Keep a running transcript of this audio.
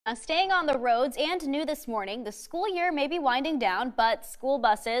Staying on the roads and new this morning, the school year may be winding down, but school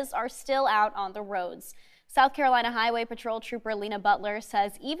buses are still out on the roads. South Carolina Highway Patrol Trooper Lena Butler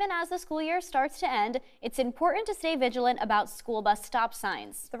says even as the school year starts to end, it's important to stay vigilant about school bus stop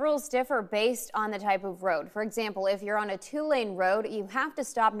signs. The rules differ based on the type of road. For example, if you're on a 2-lane road, you have to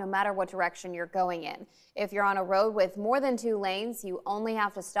stop no matter what direction you're going in. If you're on a road with more than 2 lanes, you only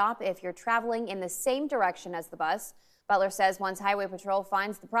have to stop if you're traveling in the same direction as the bus. Butler says once Highway Patrol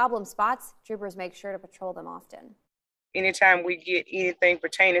finds the problem spots, troopers make sure to patrol them often. Anytime we get anything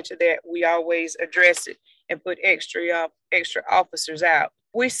pertaining to that, we always address it and put extra officers out.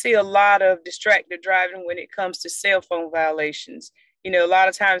 We see a lot of distracted driving when it comes to cell phone violations. You know, a lot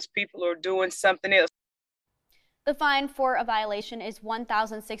of times people are doing something else. The fine for a violation is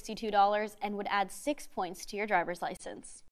 $1,062 and would add 6 points to your driver's license.